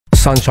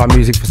sunshine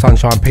music for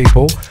sunshine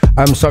people.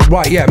 So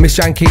right, yeah, Miss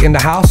Yankey in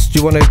the house. Do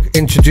you want to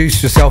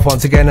introduce yourself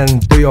once again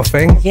and do your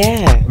thing?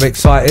 Yeah. I'm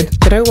excited.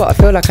 Do you know what? I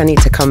feel like I need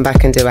to come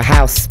back and do a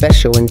house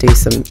special and do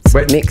some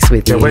mix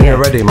with you. When you're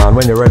ready, man.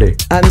 When you're ready.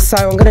 So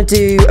I'm going to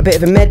do a bit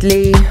of a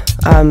medley.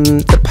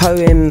 The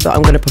poem that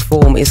I'm going to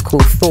perform is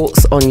called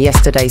Thoughts on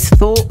Yesterday's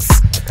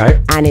Thoughts. Okay.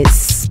 And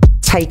it's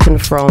taken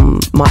from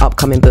my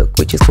upcoming book,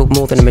 which is called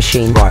More Than a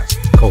Machine. Right,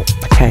 cool.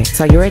 Okay,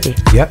 so you ready?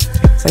 Yep.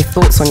 So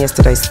thoughts on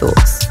yesterday's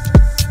thoughts.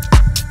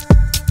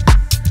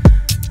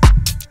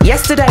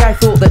 Yesterday I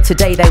thought that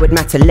today they would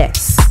matter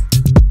less,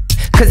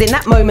 'cause in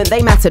that moment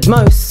they mattered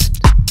most.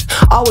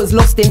 I was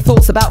lost in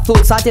thoughts about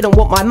thoughts I didn't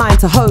want my mind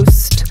to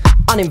host.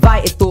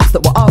 Uninvited thoughts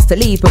that were asked to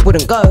leave but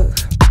wouldn't go.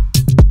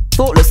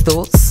 Thoughtless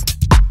thoughts.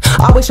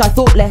 I wish I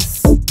thought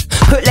less,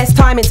 put less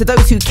time into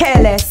those who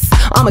care less.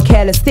 I'm a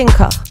careless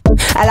thinker,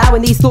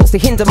 allowing these thoughts to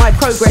hinder my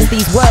progress.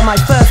 These were my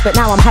first, but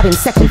now I'm having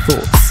second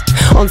thoughts.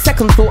 On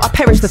second thought, I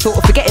perish the thought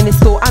of forgetting this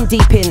thought. I'm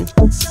deep in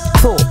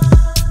thought.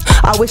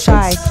 I wish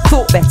I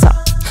thought better,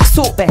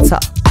 sought better,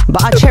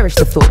 but I cherish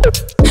the thought.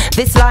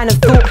 This line of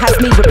thought has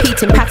me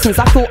repeating patterns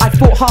I thought I'd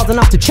fought hard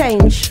enough to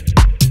change.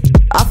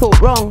 I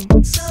thought wrong.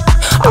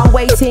 I'm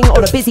waiting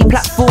on a busy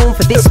platform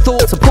for this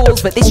thought to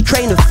pause, but this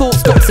train of thought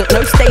stops at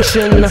no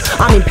station.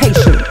 I'm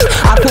impatient.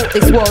 I thought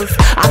this was,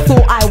 I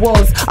thought I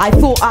was, I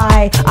thought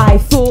I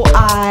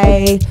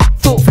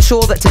thought for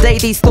sure that today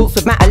these thoughts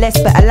would matter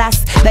less, but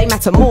alas, they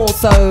matter more.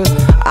 So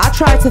I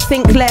try to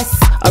think less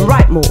and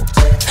write more.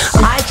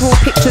 I draw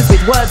pictures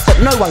with words that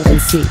no one can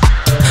see.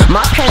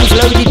 My pen's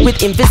loaded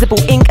with invisible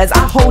ink. As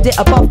I hold it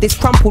above this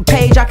crumpled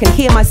page, I can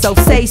hear myself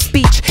say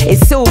speech is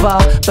silver,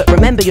 but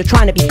remember you're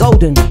trying to be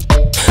golden.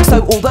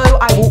 So although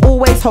I will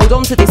always hold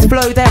on to this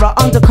flow, there are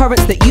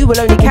undercurrents that you will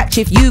only catch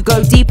if you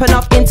go deep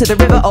enough into the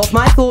river of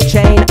my thought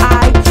chain.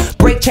 I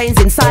break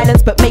chains in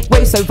silence, but make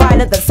waves so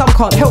violent that some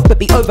can't help but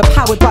be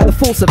overpowered by the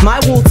force of my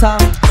water.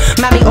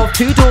 Mammy of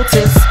two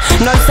daughters,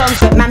 no sons,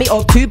 but mammy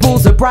of two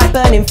balls of bright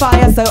burning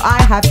fire. So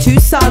I have two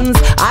sons,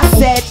 I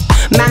said,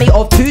 mammy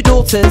of two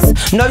daughters,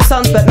 no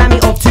sons, but mammy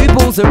of two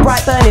balls of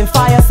bright burning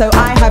fire. So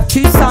I have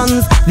two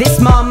sons, this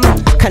mum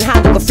can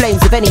handle the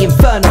flames of any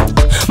inferno.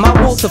 My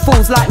water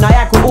falls like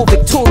Niagara or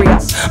Victoria.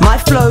 My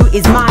flow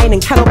is mine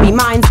and cannot be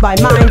mined by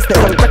minds that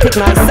don't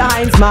recognize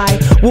signs. My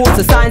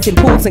water signs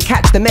imports and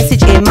catch the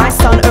message in my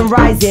sun and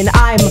rising.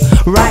 I'm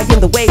riding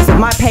the waves of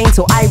my pain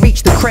till I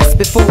reach the crest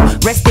before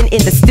resting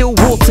in the still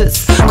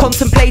waters,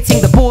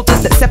 contemplating the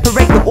borders that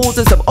separate the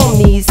orders of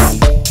omnis.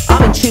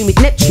 I'm in tune with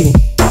Neptune.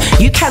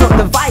 You cannot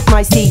divide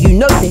my sea, you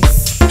know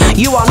this.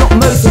 You are not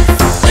Moses,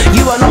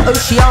 you are not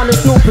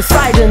Oceanus nor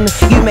Poseidon.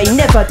 You may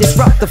never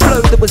disrupt the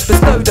flow that was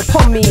bestowed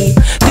upon me.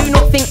 Do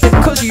not think that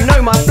because you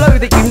know my flow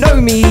that you know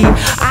me.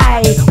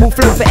 I will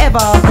flow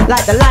forever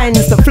like the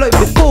lines that flow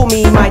before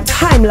me. My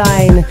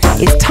timeline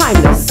is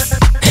timeless.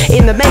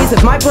 In the maze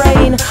of my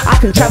brain, I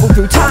can travel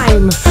through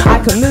time. I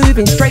can move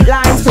in straight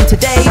lines from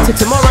today to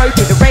tomorrow,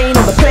 through the rain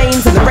on the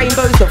plains and the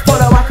rainbows that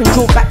follow. I can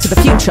draw back to the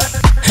future,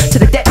 to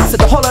the depths of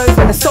the hollows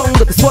where the song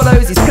of the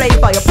swallows is played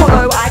by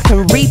Apollo. I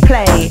can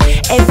replay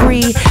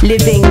every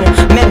living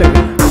memory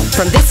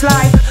from this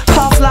life,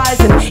 past lives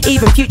and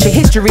even future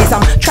histories.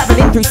 I'm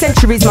travelling through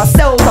centuries. My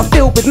cells are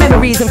filled with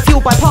memories and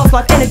fueled by past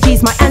life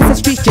energies. My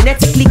ancestry's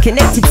genetically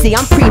connected. See,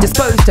 I'm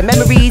predisposed to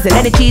memories and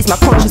energies my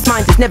conscious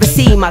mind has never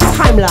seen. My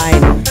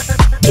timeline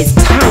is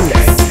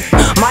timeless.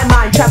 My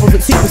mind travels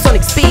at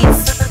supersonic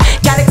speeds.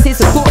 Galaxies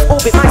of thoughts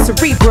orbit my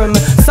cerebrum.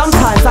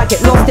 Sometimes I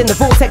get lost in the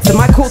vortex of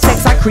my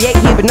cortex. I create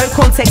here with no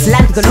context,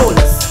 land of the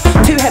lawless.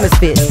 Two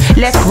hemispheres,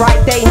 left, right,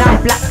 day,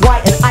 night, black,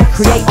 white, and I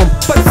create on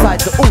both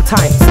sides at all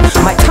times.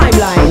 My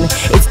timeline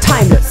is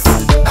timeless.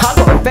 I've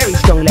got a very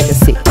strong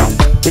legacy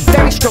with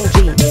very strong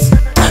genes.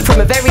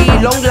 From a very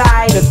long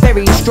line of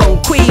very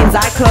strong queens,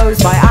 I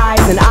close my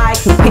eyes and I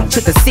can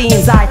picture the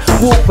scenes. I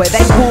walk where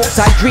they walked,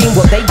 I dream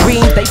what they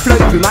dreamed. They flow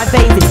through my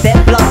veins, it's their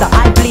blood that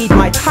I bleed.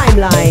 My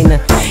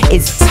timeline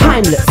is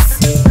timeless.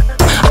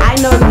 I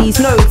know these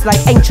nodes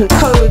like ancient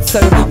codes, so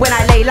when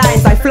I lay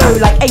lines I flow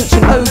like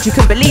ancient odes you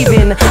can believe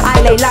in.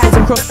 I lay lines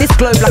across this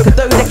globe like a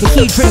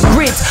dodecahedron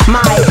grid.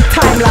 My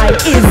timeline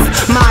is,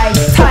 my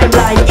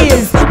timeline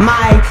is,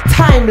 my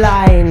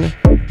timeline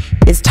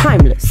is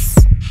timeless.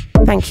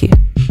 Thank you.